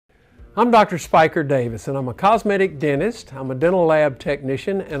I'm Dr. Spiker Davis, and I'm a cosmetic dentist, I'm a dental lab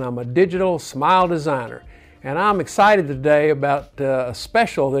technician, and I'm a digital smile designer. And I'm excited today about a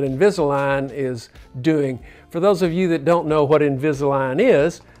special that Invisalign is doing. For those of you that don't know what Invisalign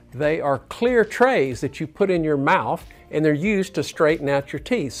is, they are clear trays that you put in your mouth, and they're used to straighten out your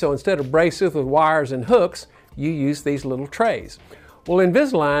teeth. So instead of braces with wires and hooks, you use these little trays. Well,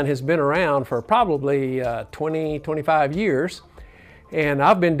 Invisalign has been around for probably 25 years. And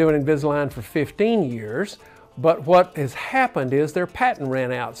I've been doing Invisalign for 15 years, but what has happened is their patent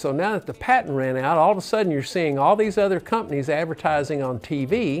ran out. So now that the patent ran out, all of a sudden you're seeing all these other companies advertising on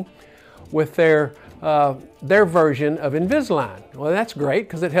TV with their version of Invisalign. Well, that's great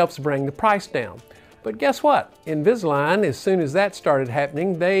because it helps bring the price down. But guess what? Invisalign, as soon as that started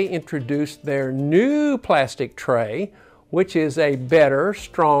happening, they introduced their new plastic tray, which is a better,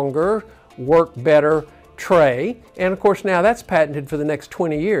 stronger, work better tray, and of course now that's patented for the next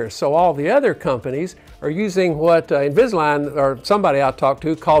 20 years. So all the other companies are using what Invisalign, or somebody I talked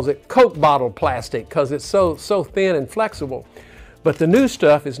to, calls it Coke bottle plastic because it's so thin and flexible. But the new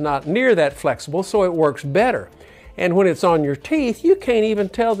stuff is not near that flexible, so it works better. And when it's on your teeth, you can't even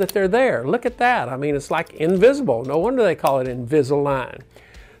tell that they're there. Look at that. I mean, it's like invisible. No wonder they call it Invisalign.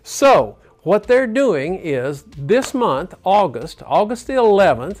 So what they're doing is this month, August the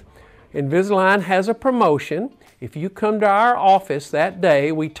 11th, Invisalign has a promotion. If you come to our office that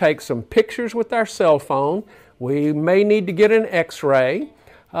day, we take some pictures with our cell phone. We may need to get an x-ray.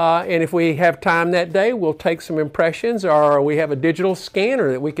 And if we have time that day, we'll take some impressions, or we have a digital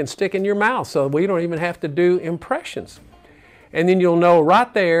scanner that we can stick in your mouth so we don't even have to do impressions. And then you'll know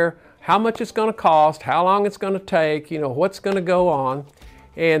right there how much it's going to cost, how long it's going to take, what's going to go on.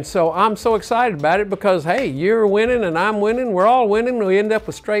 And so I'm so excited about it because, hey, you're winning and I'm winning. We're all winning. We end up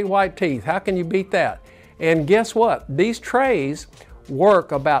with straight white teeth. How can you beat that? And guess what? These trays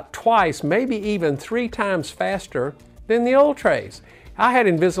work about twice, maybe even 3 times faster than the old trays. I had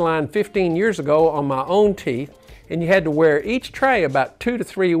Invisalign 15 years ago on my own teeth, and you had to wear each tray about 2 to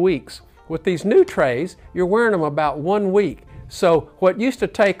 3 weeks. With these new trays, you're wearing them about 1 week. So what used to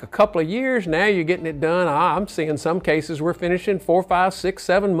take a couple of years, now you're getting it done. I'm seeing some cases we're finishing 4, 5, 6,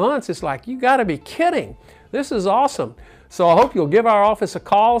 7 months. It's like, you got to be kidding. This is awesome. So I hope you'll give our office a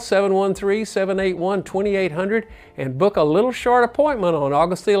call, 713-781-2800, and book a little short appointment on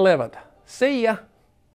August the 11th. See ya.